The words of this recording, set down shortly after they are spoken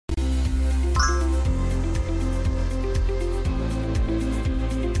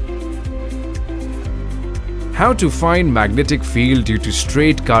How to find magnetic field due to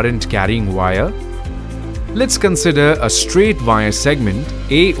straight current carrying wire? Let's consider a straight wire segment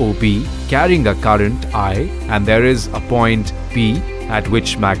AOB carrying a current I, and there is a point P at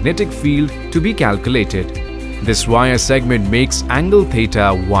which magnetic field to be calculated. This wire segment makes angle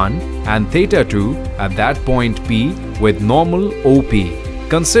theta 1 and theta 2 at that point P with normal OP.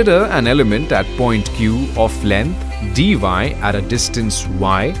 Consider an element at point Q of length dy at a distance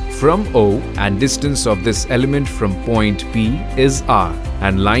y from O, and distance of this element from point P is r,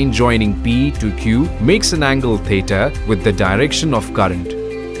 and line joining P to Q makes an angle theta with the direction of current.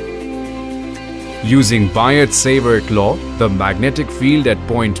 Using Biot-Savart Law, the magnetic field at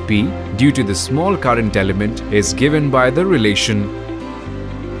point P due to the small current element is given by the relation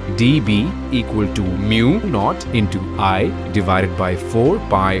dB equal to mu naught into I divided by 4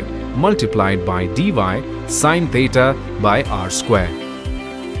 pi multiplied by dy sine theta by r square.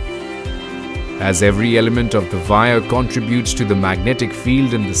 As every element of the wire contributes to the magnetic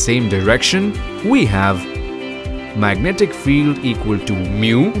field in the same direction, we have magnetic field equal to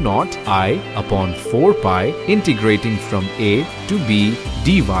mu naught I upon 4 pi integrating from A to B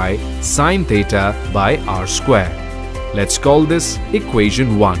dy sine theta by r square. Let's call this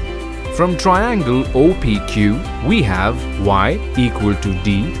equation 1. From triangle OPQ, we have y equal to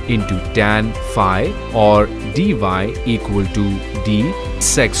d into tan phi, or dy equal to d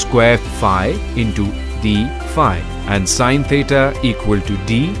sec square phi into d phi, and sine theta equal to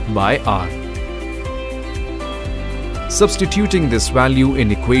d by r. Substituting this value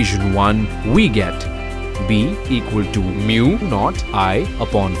in equation 1, we get b equal to mu naught I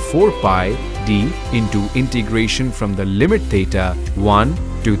upon 4 pi d into integration from the limit theta 1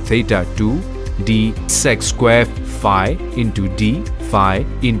 to theta 2 d sec square phi into d phi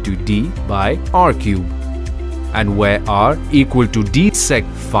into d by r cube, and where r equal to d sec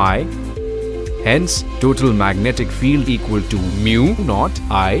phi, hence total magnetic field equal to mu naught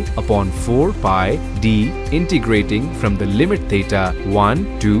I upon 4 pi d integrating from the limit theta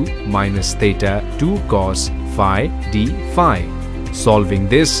 1 to minus theta 2 cos phi d phi. Solving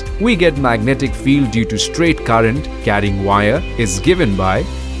this, we get magnetic field due to straight current carrying wire is given by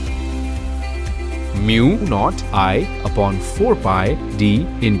mu naught I upon 4 pi d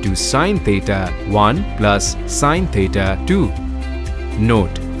into sine theta 1 plus sine theta 2.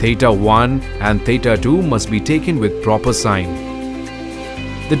 Note, theta 1 and theta 2 must be taken with proper sign.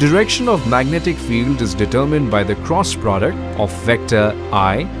 The direction of magnetic field is determined by the cross product of vector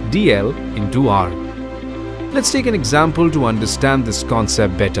I dl into r. Let's take an example to understand this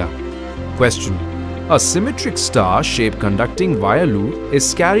concept better. Question: a symmetric star-shaped conducting wire loop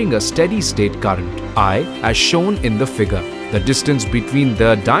is carrying a steady-state current I as shown in the figure. The distance between the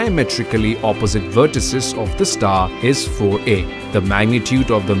diametrically opposite vertices of the star is 4a. The magnitude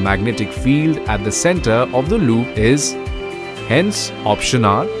of the magnetic field at the center of the loop is, hence, option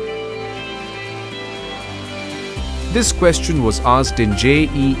R. This question was asked in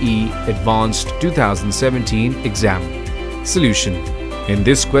JEE Advanced 2017 exam. Solution: in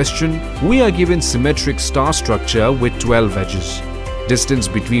this question, we are given symmetric star structure with 12 edges. Distance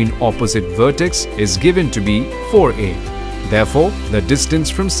between opposite vertex is given to be 4a. Therefore, the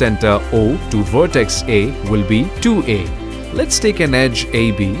distance from center O to vertex A will be 2a. Let's take an edge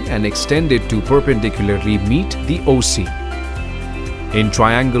AB and extend it to perpendicularly meet the OC. In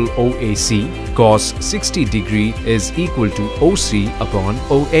triangle OAC, cos 60 degree is equal to OC upon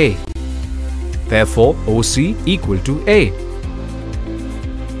OA. Therefore, OC equal to A.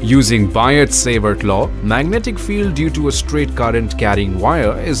 Using Biot-Savart Law, magnetic field due to a straight current carrying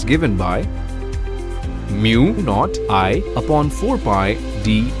wire is given by mu naught I upon 4 pi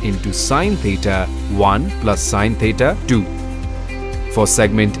d into sine theta 1 plus sine theta 2. For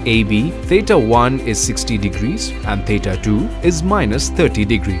segment AB, theta 1 is 60 degrees and theta 2 is minus 30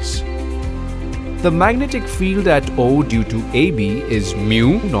 degrees. The magnetic field at O due to AB is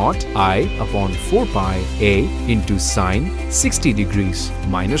mu naught I upon 4 pi A into sine 60 degrees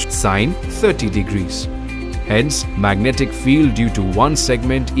minus sine 30 degrees. Hence, magnetic field due to one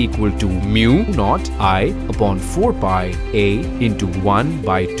segment equal to mu naught I upon 4 pi A into 1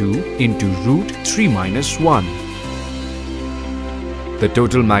 by 2 into root 3 minus 1. The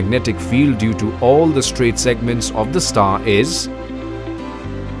total magnetic field due to all the straight segments of the star is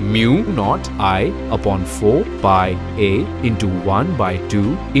mu naught I upon 4 pi A into 1 by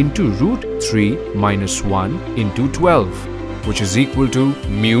 2 into root 3 minus 1 into 12, which is equal to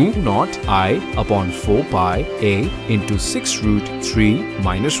mu naught I upon 4 pi A into 6 root 3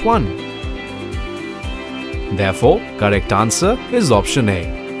 minus 1. Therefore, correct answer is option A.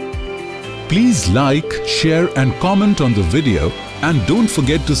 Please like, share and comment on the video, and don't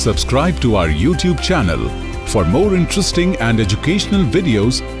forget to subscribe to our YouTube channel For more interesting and educational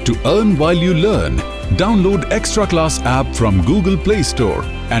videos to earn while you learn, download Extraclass app from Google Play Store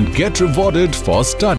and get rewarded for studying.